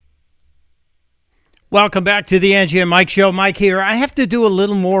Welcome back to the Angie and Mike Show. Mike here. I have to do a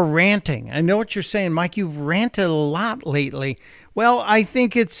little more ranting. I know what you're saying, Mike. You've ranted a lot lately. Well, I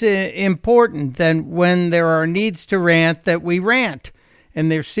think it's important that when there are needs to rant, that we rant. And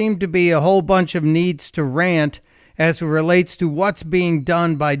there seem to be a whole bunch of needs to rant as it relates to what's being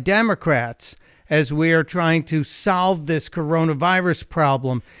done by Democrats as we are trying to solve this coronavirus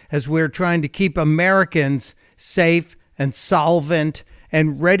problem, as we're trying to keep Americans safe and solvent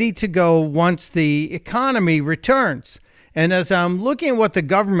and ready to go once the economy returns. And as I'm looking at what the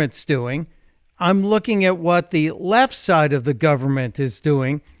government's doing, I'm looking at what the left side of the government is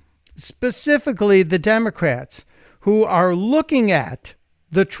doing, specifically the Democrats, who are looking at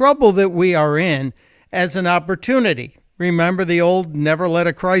the trouble that we are in as an opportunity. Remember the old never let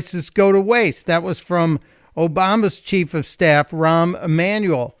a crisis go to waste. That was from Obama's chief of staff, Rahm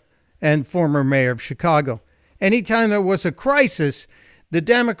Emanuel, and former mayor of Chicago. Anytime there was a crisis, the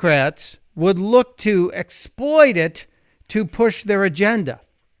Democrats would look to exploit it to push their agenda.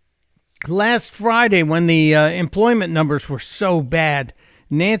 Last Friday, when the employment numbers were so bad,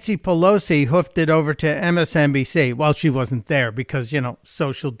 Nancy Pelosi hoofed it over to MSNBC. Well, she wasn't there because,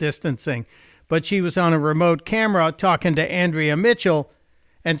 social distancing. But she was on a remote camera talking to Andrea Mitchell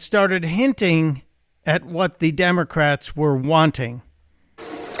and started hinting at what the Democrats were wanting.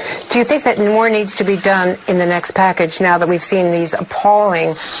 Do you think that more needs to be done in the next package now that we've seen these appalling,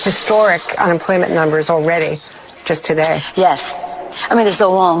 historic unemployment numbers already just today? Yes. I mean, there's a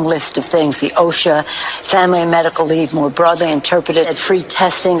long list of things. The OSHA, family and medical leave more broadly interpreted, free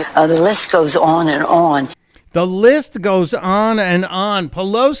testing. The list goes on and on. The list goes on and on.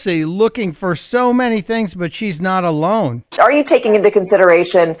 Pelosi looking for so many things, but she's not alone. Are you taking into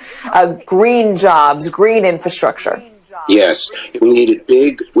consideration green jobs, green infrastructure? Yes, we need it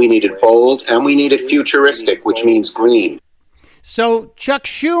big, we need it bold, and we need it futuristic, which means green. So Chuck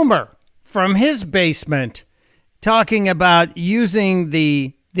Schumer from his basement talking about using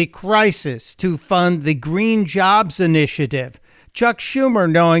the crisis to fund the Green Jobs Initiative. Chuck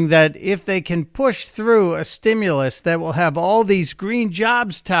Schumer knowing that if they can push through a stimulus that will have all these green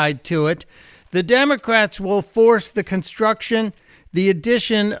jobs tied to it, the Democrats will force the construction, the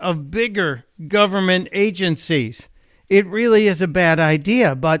addition of bigger government agencies. It really is a bad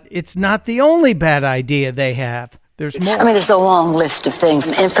idea, but it's not the only bad idea they have. There's more. I mean, there's a long list of things.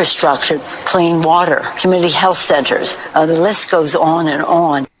 Infrastructure, clean water, community health centers. The list goes on and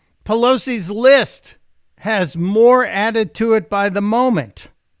on. Pelosi's list has more added to it by the moment.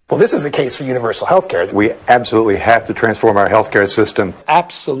 Well, this is a case for universal health care. We absolutely have to transform our healthcare system.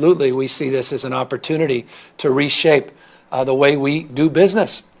 Absolutely, we see this as an opportunity to reshape the way we do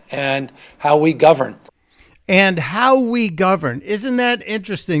business and how we govern. And how we govern. Isn't that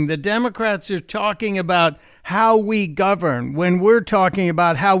interesting? The Democrats are talking about how we govern when we're talking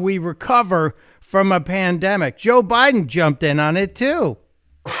about how we recover from a pandemic. Joe Biden jumped in on it, too.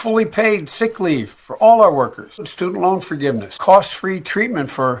 Fully paid sick leave for all our workers, student loan forgiveness, cost-free treatment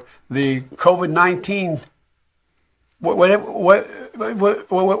for the COVID-19, whatever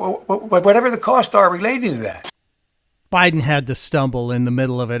the costs are relating to that. Biden had to stumble in the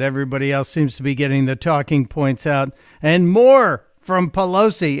middle of it. Everybody else seems to be getting the talking points out. And more from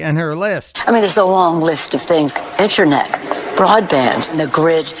Pelosi and her list. I mean, there's a long list of things. Internet, broadband, the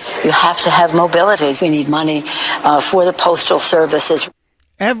grid. You have to have mobility. We need money for the postal services.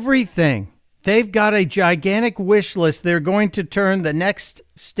 Everything. They've got a gigantic wish list. They're going to turn the next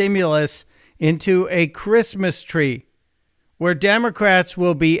stimulus into a Christmas tree where Democrats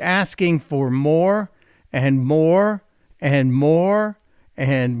will be asking for more and more and more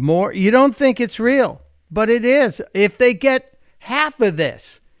and more. You don't think it's real, but it is. If they get half of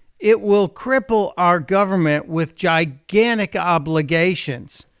this, it will cripple our government with gigantic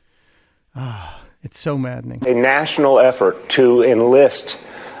obligations. It's so maddening. A national effort to enlist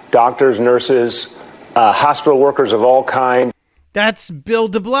doctors, nurses, hospital workers of all kinds. That's Bill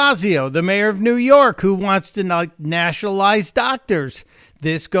de Blasio, the mayor of New York, who wants to nationalize doctors.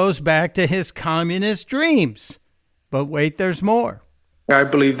 This goes back to his communist dreams. But wait, there's more. I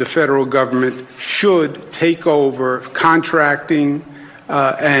believe the federal government should take over contracting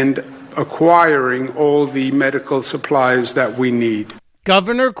and acquiring all the medical supplies that we need.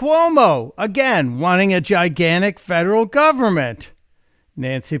 Governor Cuomo, again, wanting a gigantic federal government.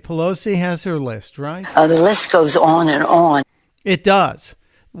 Nancy Pelosi has her list, right? The list goes on and on. It does.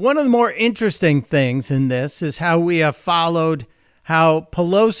 One of the more interesting things in this is how we have followed how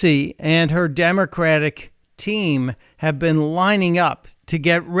Pelosi and her Democratic team have been lining up to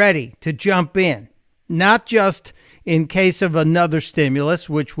get ready to jump in, not just in case of another stimulus,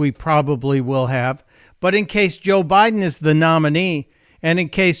 which we probably will have, but in case Joe Biden is the nominee, and in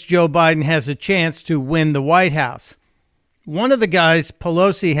case Joe Biden has a chance to win the White House. One of the guys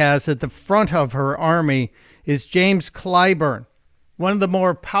Pelosi has at the front of her army is James Clyburn, one of the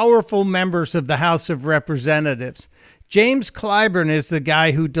more powerful members of the House of Representatives. James Clyburn is the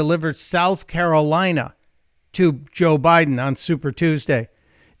guy who delivered South Carolina to Joe Biden on Super Tuesday.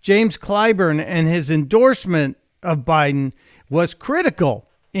 James Clyburn and his endorsement of Biden was critical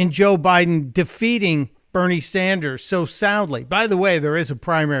in Joe Biden defeating Bernie Sanders so soundly. By the way, there is a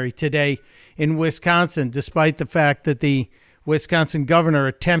primary today in Wisconsin, despite the fact that the Wisconsin governor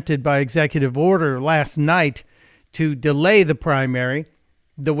attempted by executive order last night to delay the primary.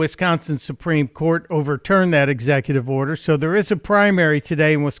 The Wisconsin Supreme Court overturned that executive order. So there is a primary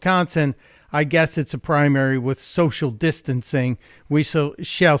today in Wisconsin. I guess it's a primary with social distancing. We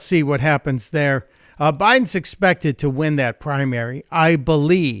shall see what happens there. Biden's expected to win that primary, I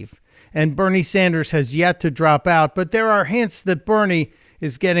believe. And Bernie Sanders has yet to drop out. But there are hints that Bernie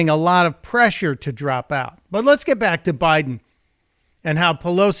is getting a lot of pressure to drop out. But let's get back to Biden and how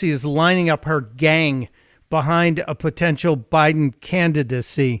Pelosi is lining up her gang behind a potential Biden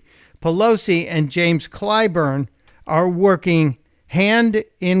candidacy. Pelosi and James Clyburn are working hand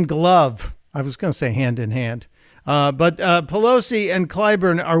in glove. I was going to say hand in hand. But Pelosi and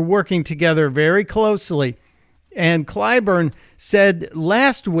Clyburn are working together very closely. And Clyburn said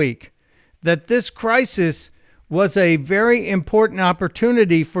last week that this crisis was a very important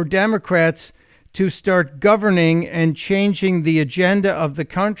opportunity for Democrats to start governing and changing the agenda of the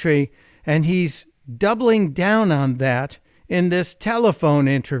country. And he's doubling down on that in this telephone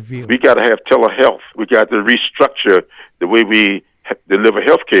interview. We got to have telehealth. We got to restructure the way we deliver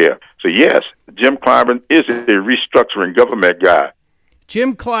health care. So, yes, Jim Clyburn is a restructuring government guy.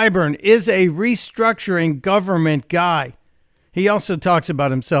 Jim Clyburn is a restructuring government guy. He also talks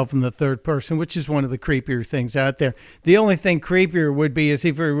about himself in the third person, which is one of the creepier things out there. The only thing creepier would be is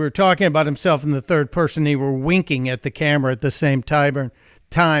if he were talking about himself in the third person, he were winking at the camera at the same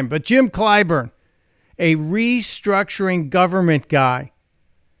time. But Jim Clyburn, a restructuring government guy.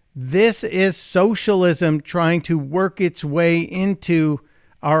 This is socialism trying to work its way into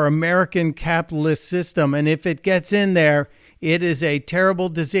our American capitalist system. And if it gets in there, it is a terrible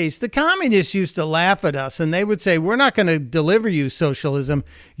disease. The communists used to laugh at us and they would say, we're not going to deliver you socialism.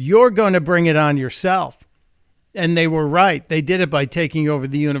 You're going to bring it on yourself. And they were right. They did it by taking over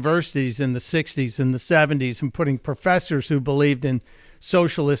the universities in the 60s and the 70s and putting professors who believed in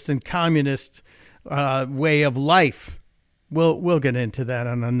socialist and communist way of life. We'll get into that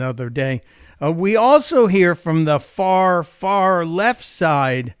on another day. We also hear from the far, far left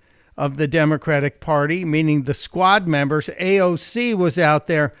side of the Democratic Party, meaning the squad members. AOC was out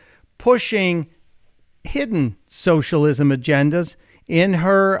there pushing hidden socialism agendas. In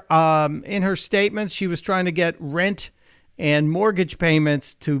her statements, she was trying to get rent and mortgage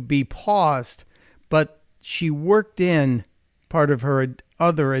payments to be paused, but she worked in part of her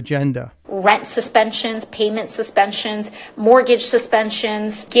other agenda. Rent suspensions, payment suspensions, mortgage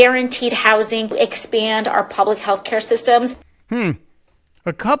suspensions, guaranteed housing, expand our public health care systems.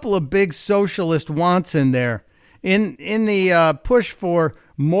 A couple of big socialist wants in there. In the push for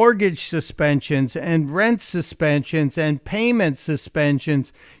mortgage suspensions and rent suspensions and payment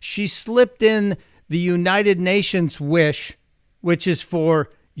suspensions, she slipped in the United Nations wish, which is for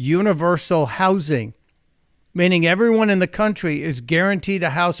universal housing, meaning everyone in the country is guaranteed a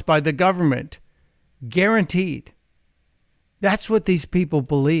house by the government. Guaranteed. That's what these people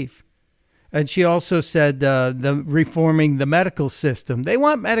believe. And she also said the reforming the medical system. They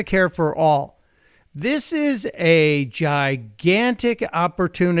want Medicare for all. This is a gigantic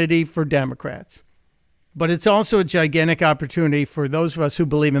opportunity for Democrats. But it's also a gigantic opportunity for those of us who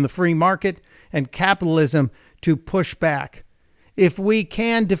believe in the free market and capitalism to push back. If we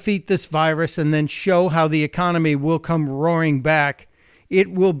can defeat this virus and then show how the economy will come roaring back, it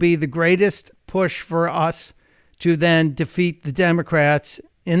will be the greatest push for us to then defeat the Democrats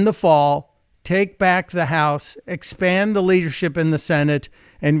in the fall, take back the House, expand the leadership in the Senate,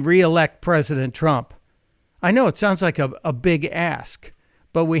 and reelect President Trump. I know it sounds like a big ask,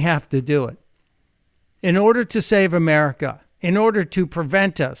 but we have to do it. In order to save America, in order to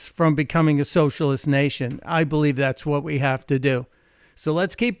prevent us from becoming a socialist nation, I believe that's what we have to do. So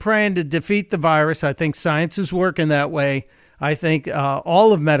let's keep praying to defeat the virus. I think science is working that way. I think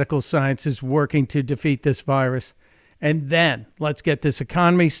all of medical science is working to defeat this virus. And then let's get this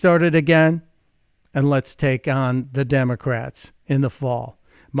economy started again, and let's take on the Democrats in the fall.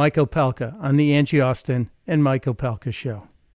 Mike Opelka on the Angie Austin and Mike Opelka Show.